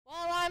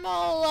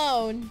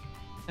phone.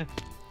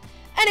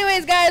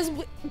 Anyways, guys.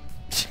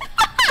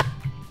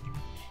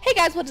 Hey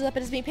guys, what is up?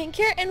 It is me, Pink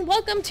here, and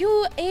welcome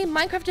to a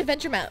Minecraft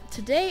adventure map.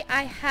 Today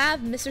I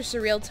have Mr.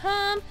 Surreal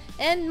Tom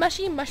and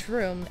Mushy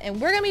Mushroom,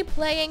 and we're gonna be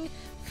playing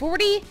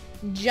 40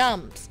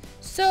 Jumps.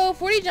 So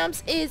 40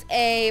 Jumps is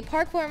a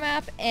parkour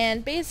map,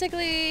 and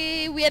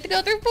basically we have to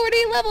go through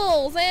 40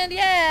 levels, and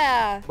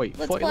yeah, wait,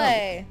 let's 40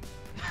 play.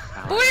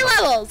 Levels? 40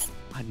 levels.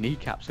 My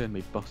kneecaps are gonna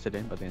be busted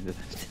in by the end of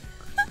this.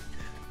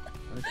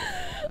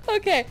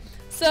 Okay,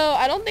 so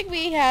I don't think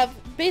we have.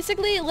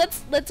 Basically,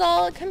 let's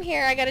all come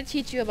here. I gotta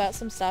teach you about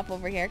some stuff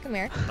over here. Come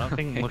here. I don't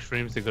think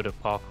mushrooms are good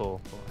at parkour.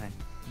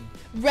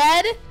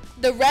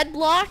 The red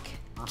block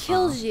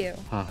kills you.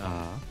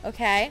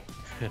 Okay.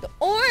 The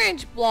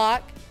orange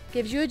block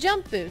gives you a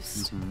jump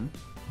boost.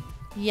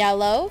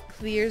 Yellow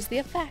clears the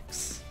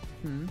effects.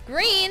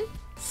 Green,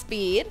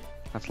 speed.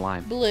 That's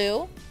lime.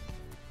 Blue.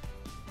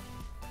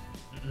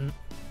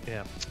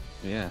 Yeah.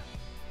 Yeah.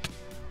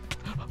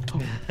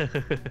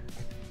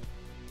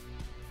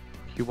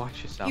 You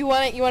watch yourself. You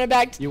want to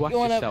back? You watch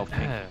yourself.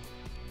 Pink.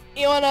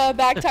 You want to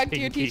back talk to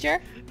your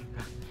teacher?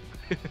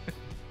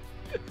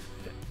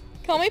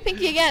 Call me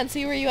Pinky again.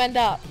 See where you end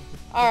up.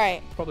 All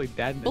right. Probably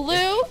dead.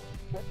 Blue.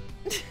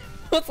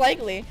 What's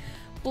likely?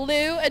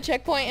 Blue, a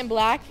checkpoint, and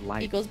black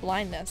Light. equals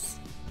blindness.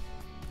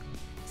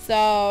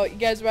 So, you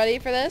guys ready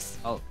for this?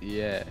 Oh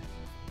yeah.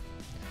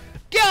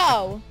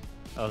 Go!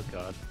 Oh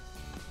god.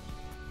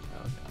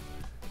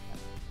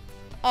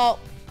 Oh,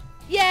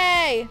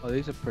 yay! Oh,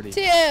 these are pretty.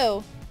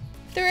 2,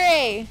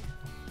 3,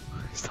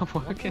 Stop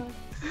working.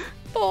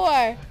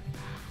 4,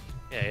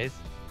 Yeah, it is.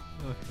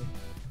 Okay.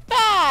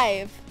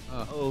 5.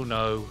 Oh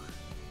no.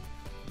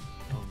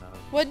 Oh no.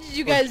 What did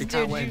you guys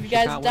do? Did you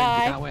guys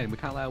die? We can't win. We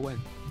can't let her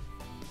win.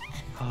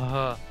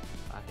 I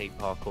hate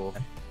parkour.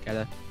 Get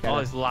her. Oh,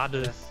 it's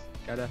ladders.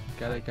 Get her.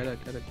 Come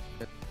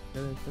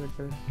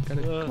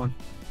on.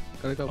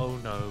 Gotta go. Oh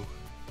no.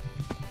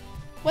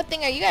 What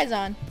thing are you guys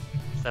on?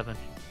 7.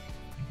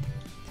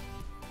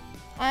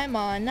 I'm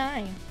on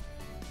 9.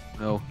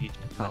 No.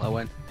 Can't let her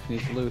win. She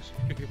needs to lose.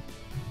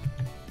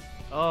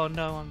 Oh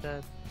no, I'm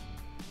dead.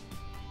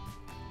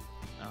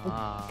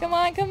 Ah. Come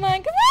on, come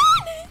on, come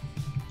on!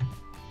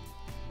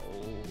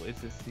 Oh,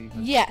 is this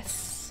even?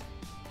 Yes.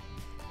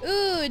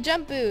 Ooh,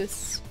 jump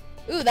boost.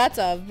 Ooh, that's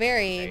a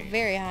very,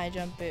 very high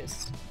jump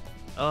boost.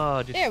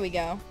 Oh, just... There we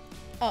go.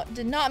 Oh,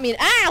 did not mean.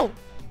 Ow!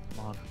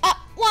 Come on. Up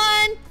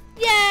 1!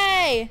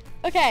 Yay!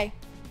 Okay.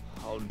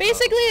 Oh, no.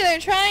 Basically, they're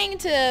trying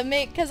to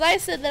make, because I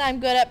said that I'm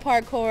good at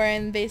parkour,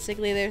 and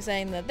basically they're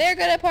saying that they're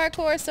good at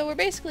parkour, so we're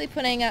basically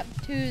putting up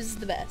who's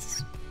the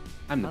best.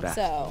 I'm the best.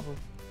 So,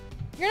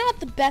 you're not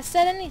the best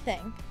at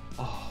anything.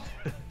 Oh.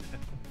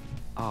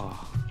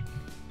 Oh.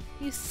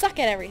 You suck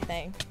at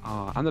everything.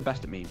 Oh. I'm the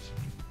best at memes.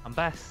 I'm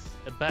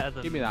better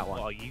than Give me that one.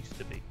 what I used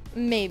to be.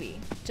 Maybe.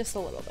 Just a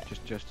little bit.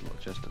 Just a little.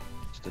 Just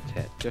a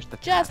tit. Just a.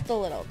 Just a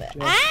little bit. Just...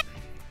 Ah!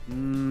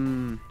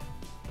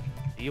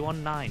 Are you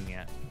on 9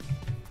 yet?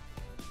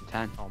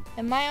 10. Tom.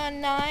 Am I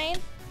on 9?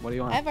 What are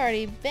you on? I've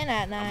already been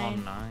at 9. I'm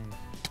on 9.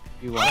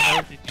 You What are. the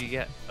hell did you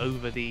get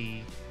over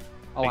the...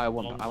 Oh, big I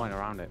long went one?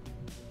 around it.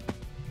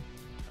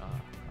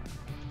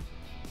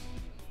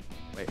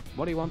 Wait,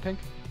 what do you want, Pink?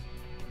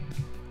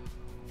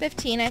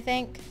 15, I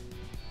think.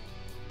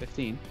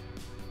 15?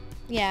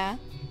 Yeah.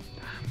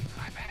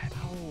 I bet.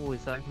 How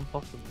is that even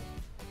possible?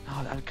 No,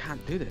 I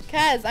can't do this.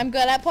 Cause I'm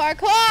good at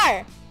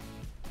parkour!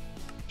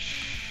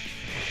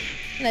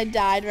 And I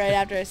died right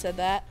after I said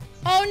that.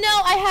 Oh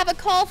no, I have a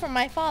call from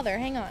my father.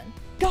 Hang on.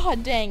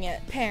 God dang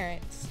it,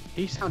 parents.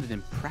 He sounded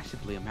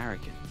impressively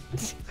American.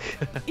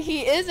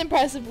 He is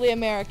impressively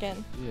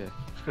American.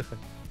 Yeah.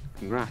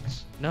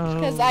 Congrats. No.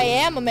 Because I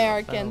am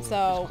American,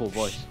 so... Cool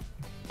voice.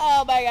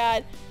 Oh my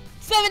god.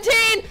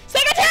 17!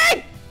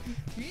 17!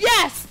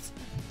 Yes!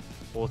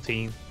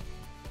 14.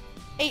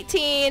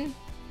 18.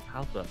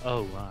 How the...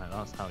 Oh, right.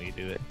 That's how you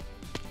do it.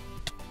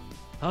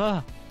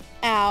 Ah.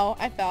 Ow,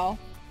 I fell.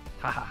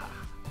 Haha.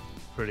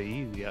 Pretty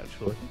easy,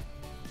 actually.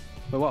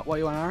 But what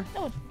you want, Arron?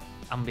 No,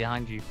 I'm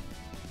behind you.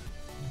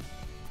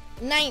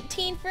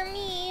 19 for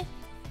me.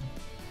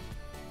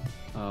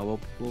 We'll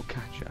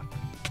catch up.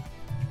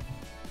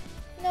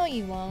 No,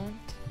 you won't.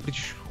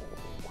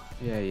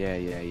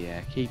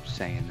 Yeah. Keep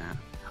saying that.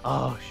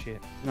 Oh,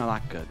 shit. Not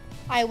that good.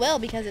 I will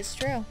because it's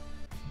true.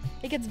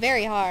 It gets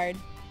very hard.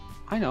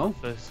 I know.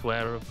 First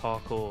swear of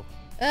parkour.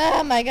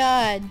 Oh my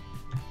god.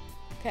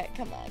 Okay,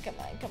 come on.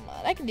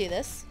 I can do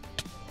this.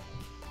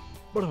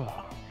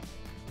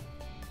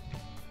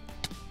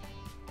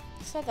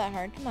 It's not that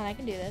hard. Come on, I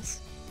can do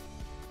this.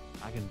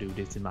 I can do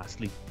this in my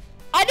sleep.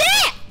 I did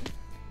it!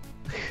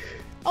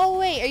 Oh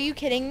wait, are you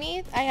kidding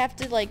me? I have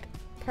to like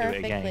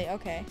perfectly.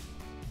 Okay.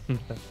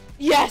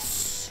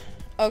 Yes.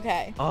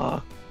 Okay.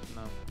 Oh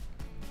no!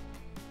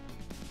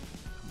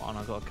 Come on,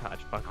 I gotta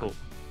catch back up.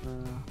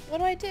 What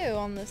do I do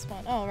on this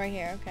one? Oh, right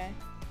here. Okay.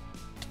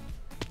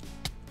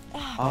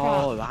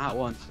 Oh, that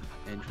one's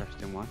an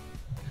interesting one.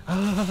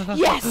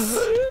 Yes!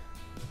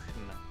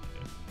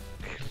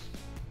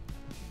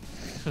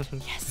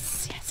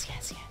 Yes.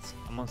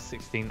 I'm on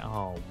 16.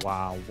 Oh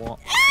wow, what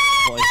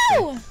Ow!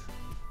 is this?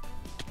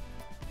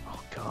 Oh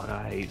god,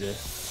 I hate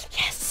this.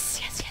 Yes,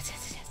 yes,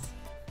 yes, yes,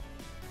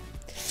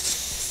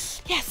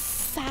 yes.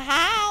 Yes,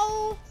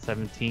 ow!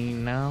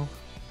 17 now.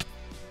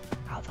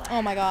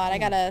 Oh my god, I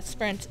gotta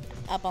sprint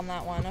up on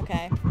that one,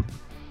 okay.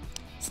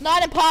 It's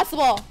not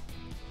impossible!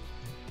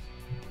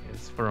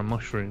 It's for a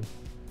mushroom.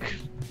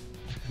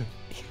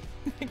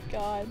 Oh my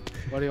god.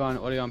 What are you on?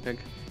 What are you on, Pink?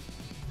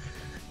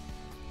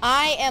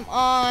 I am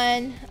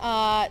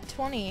on,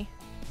 20.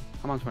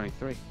 I'm on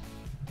 23.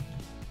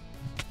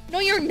 No,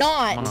 you're I'm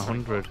not! on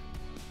 100.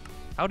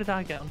 How did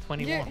I get on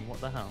 21? You're-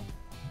 What the hell?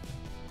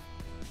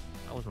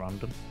 That was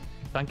random.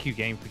 Thank you,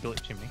 game, for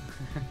glitching me.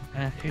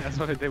 That's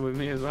what it did with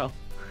me as well.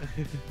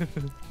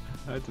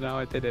 I don't know how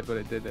I did it, but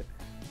it did it.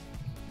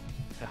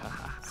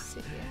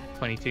 See, how do I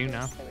 22 do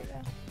now. this? There we go.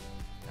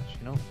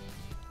 Actually, no.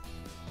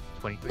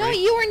 23. No,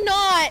 you are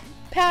not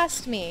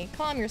past me.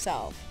 Calm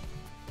yourself.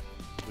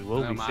 We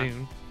will No, be man.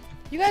 soon.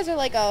 You guys are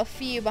like a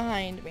few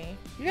behind me.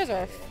 You guys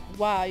are,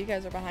 wow, you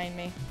guys are behind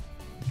me.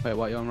 Wait,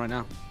 what are you on right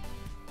now?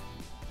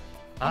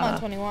 I'm on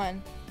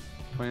 21.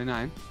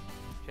 29?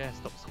 Chair,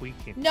 stop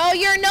squeaking. No,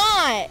 you're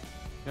not!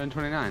 You're on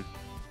 29?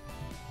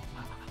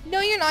 No,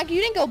 you're not. You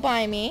didn't go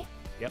by me.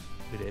 Yep,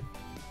 we did.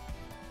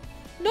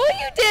 No,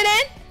 you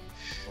didn't!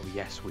 Oh,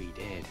 yes, we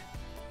did.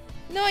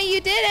 No,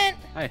 you didn't!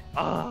 Hey.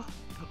 Ah!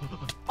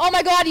 Oh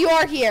my god, you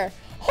are here!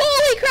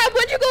 Holy crap,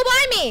 when'd you go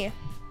by me?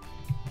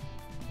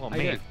 What, How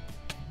you me? doing?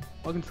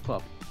 Welcome to the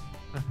club.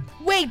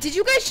 Wait, did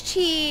you guys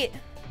cheat?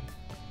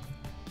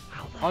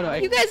 Oh, no,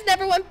 You guys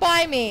never went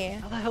by me.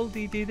 How the hell do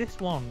you do this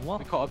one? What?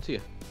 we caught up to you.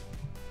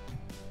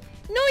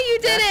 No, you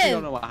We actually don't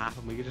didn't! know what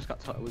happened. We just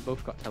got we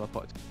both got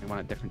teleported. We went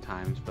at different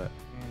times, but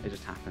it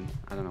just happened.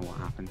 I don't know what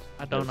happened.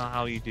 I don't know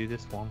how you do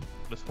this one.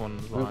 This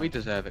one's We like...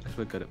 deserve it because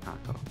we're good at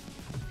parkour.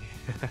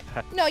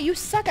 No, you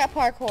suck at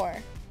parkour.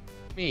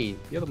 Me,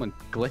 the other one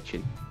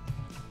glitching.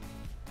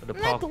 the I'm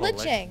not parkour leg.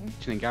 glitching.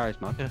 Glitching in garage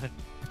mode.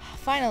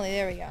 Finally,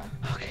 there we go.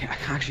 Okay, I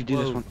can actually do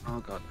this Whoa. one. Oh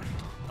god.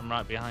 I'm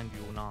right behind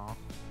you now.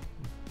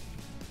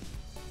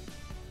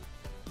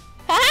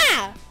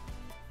 Ha!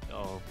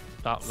 Oh,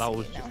 that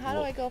was See, just now, how do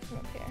I luck. go from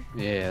up here?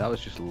 Yeah, that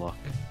was just luck.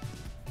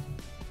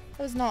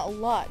 That was not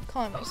luck.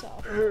 Calm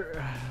yourself. No.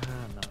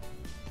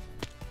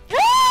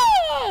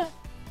 Ah!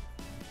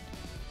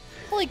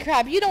 Holy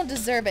crap, you don't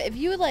deserve it. If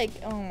you like,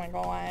 oh my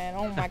god,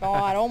 oh my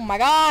god, oh my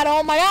god,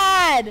 oh my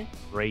god!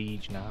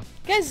 Rage now.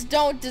 You guys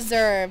don't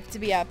deserve to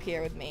be up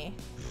here with me.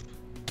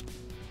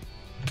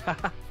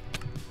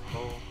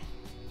 Oh.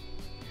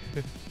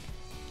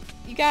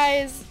 You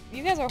guys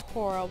are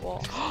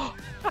horrible.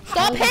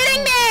 Stop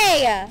hitting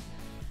me!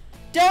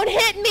 Don't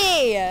hit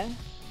me! I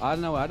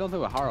don't know. I don't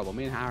think we're horrible.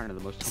 Me and Arron are the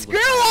most humble. Screw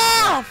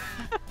off!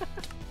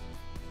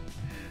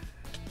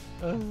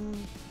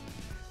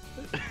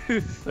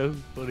 It's so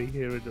funny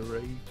hearing the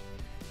rage.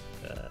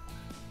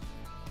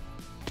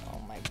 Oh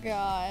my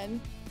god.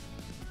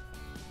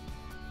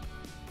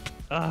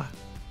 Ah,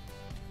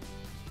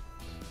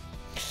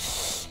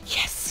 Yes,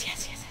 yes,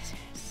 yes, yes,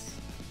 yes.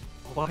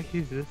 why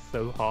is this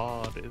so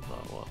hard? Is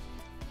that what?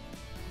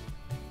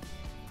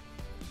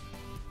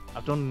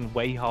 I've done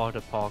way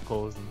harder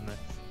parkours than this.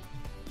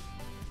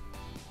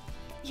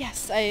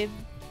 Yes, I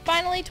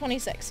finally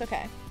 26.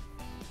 Okay.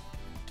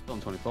 Still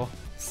on 24.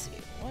 Let's see.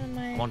 What am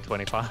I? I'm on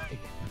 25.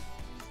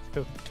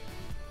 Still.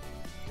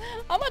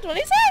 I'm on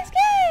 26.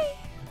 Yay!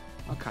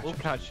 I'll catch We'll up.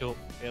 catch up.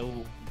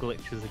 It'll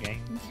glitch us again.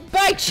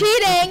 By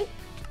cheating.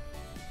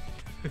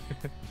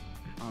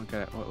 I don't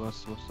get it.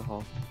 What's the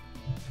whole?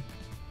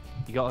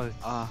 You gotta.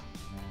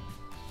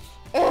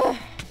 Ugh.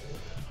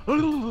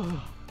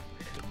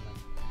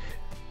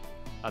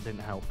 That didn't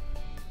help.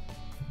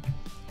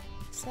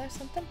 Is there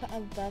something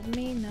above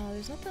me? No,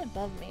 there's nothing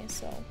above me.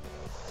 So.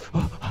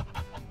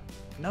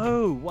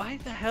 No, why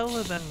the hell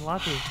are them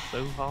ladders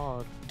so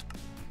hard?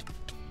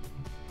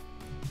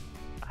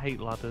 I hate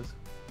ladders.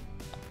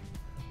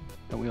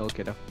 Don't we all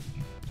get up?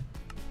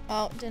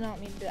 Oh, did not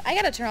mean to do that. I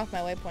gotta turn off my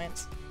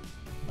waypoints.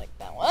 Like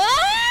that one.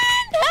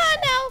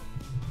 Ah,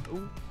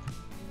 no!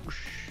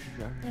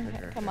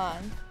 Okay, come on.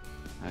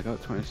 I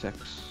got 26.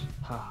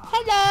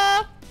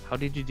 Hello! How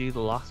did you do the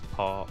last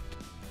part?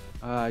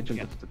 I jumped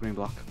Yeah. up to the green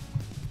block.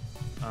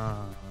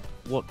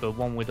 What, the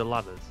one with the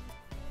ladders?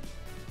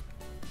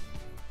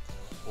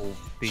 Or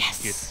big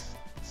Yes. just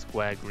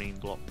square green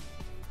block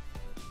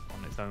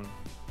on its own?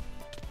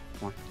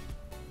 Come on.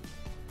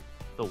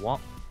 The what?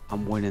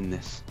 I'm winning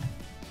this.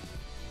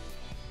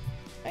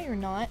 No, you're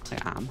not.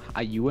 I am.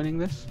 Are you winning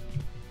this?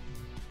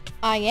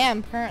 I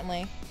am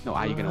currently. No,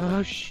 are you gonna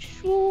win?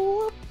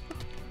 Sure.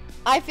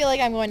 I feel like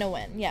I'm going to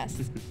win.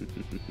 Yes.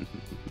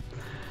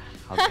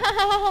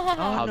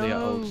 How they are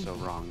no. oh so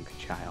wrong,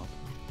 child.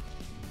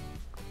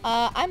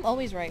 I'm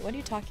always right. What are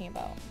you talking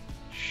about?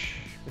 Shh.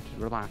 Just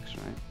relax,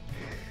 right?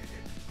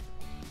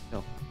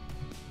 Still,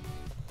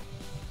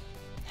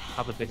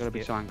 Have a you're gonna be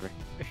biscuit. so angry.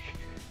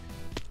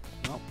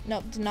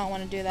 Nope, did not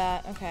want to do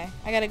that. Okay.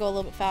 I gotta go a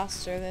little bit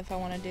faster if I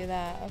want to do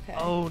that. Okay.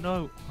 Oh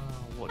no.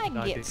 What I did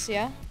I do? gets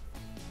ya.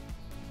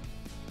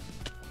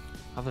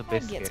 Have a That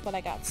biscuit. gets what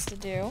I got to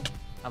do.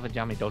 Have a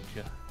jammy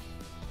dodger.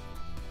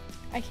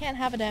 I can't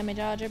have a damage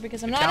dodger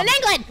because I'm not in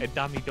England! A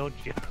dammy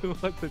dodger.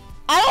 What the?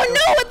 I don't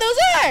know what those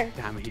are!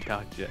 Damn it,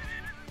 dodger.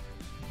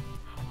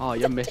 Oh,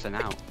 you're missing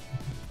out.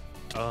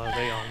 Oh,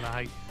 they are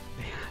nice.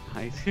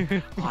 Nice.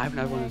 Oh, I haven't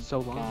had one in so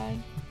long.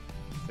 God.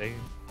 Same.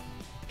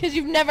 Because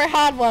you've never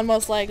had one,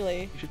 most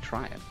likely. You should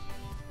try it.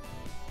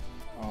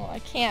 Oh, I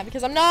can't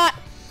because I'm not...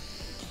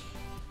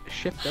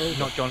 Shipped over.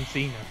 Not John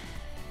Cena.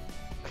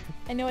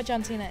 I know what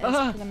John Cena is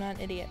because I'm not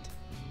an idiot.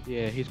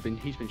 Yeah, he's been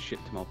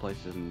shipped to more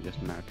places than just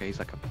America. He's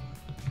like a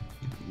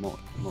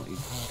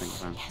multi-thing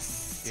fan.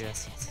 Yes. Yeah.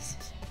 Yes.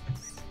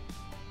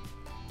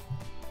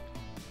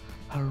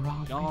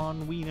 Arron.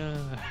 John Wiener.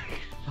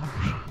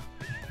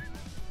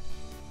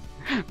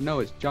 No,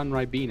 it's John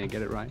Ribena.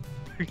 Get it right.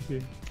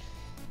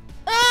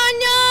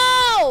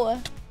 Oh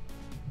no!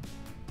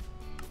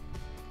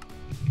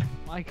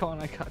 Why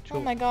can't I catch up? Oh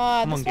my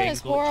god, Come this on, one game,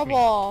 is glitch me.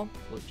 horrible.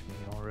 Glitch me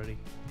already.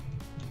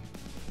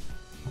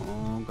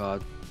 Oh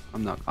god,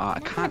 I'm not. I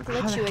I'm can't. gonna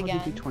glitch How the you hell did you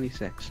again. do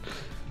 26?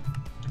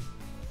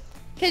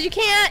 Because you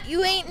can't,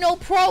 you ain't no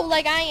pro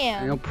like I I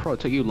am. know, pro. It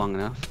took you long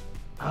enough.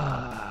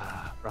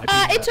 Right.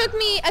 It took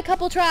me a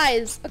couple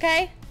tries,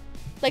 okay?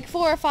 Like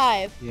 4 or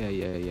 5.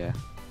 Yeah.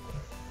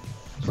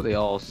 That's what they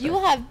all say. You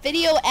will have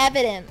video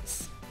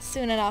evidence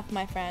soon enough,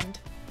 my friend.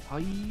 Oh,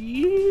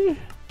 yeah.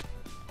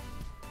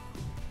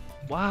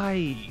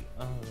 Why?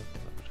 Oh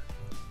god.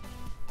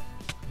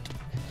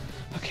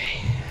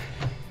 Okay.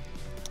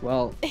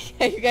 Well.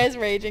 Are you guys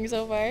raging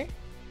so far?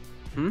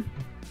 Hmm.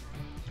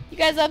 You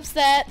guys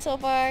upset so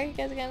far? You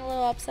guys are getting a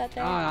little upset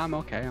there? I'm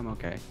okay. I'm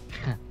okay.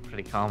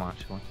 Pretty calm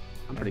actually.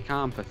 I'm pretty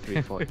calm for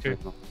 3:42.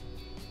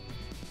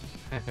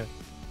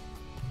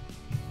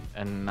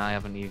 And I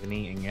haven't even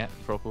eaten yet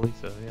properly,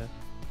 so yeah.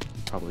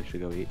 Probably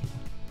should go eat.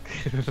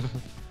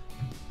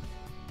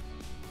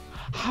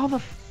 How the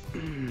f-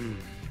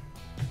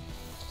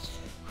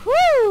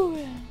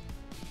 Woo!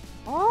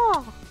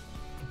 Oh!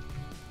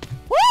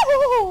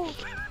 Woo!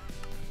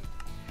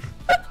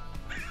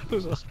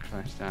 Jesus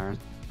Christ, Aaron.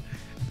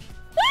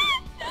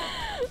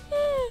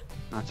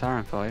 That's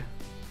Aaron for you.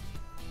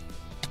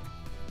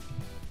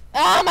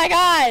 Oh my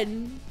god!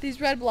 These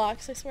red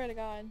blocks, I swear to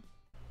god.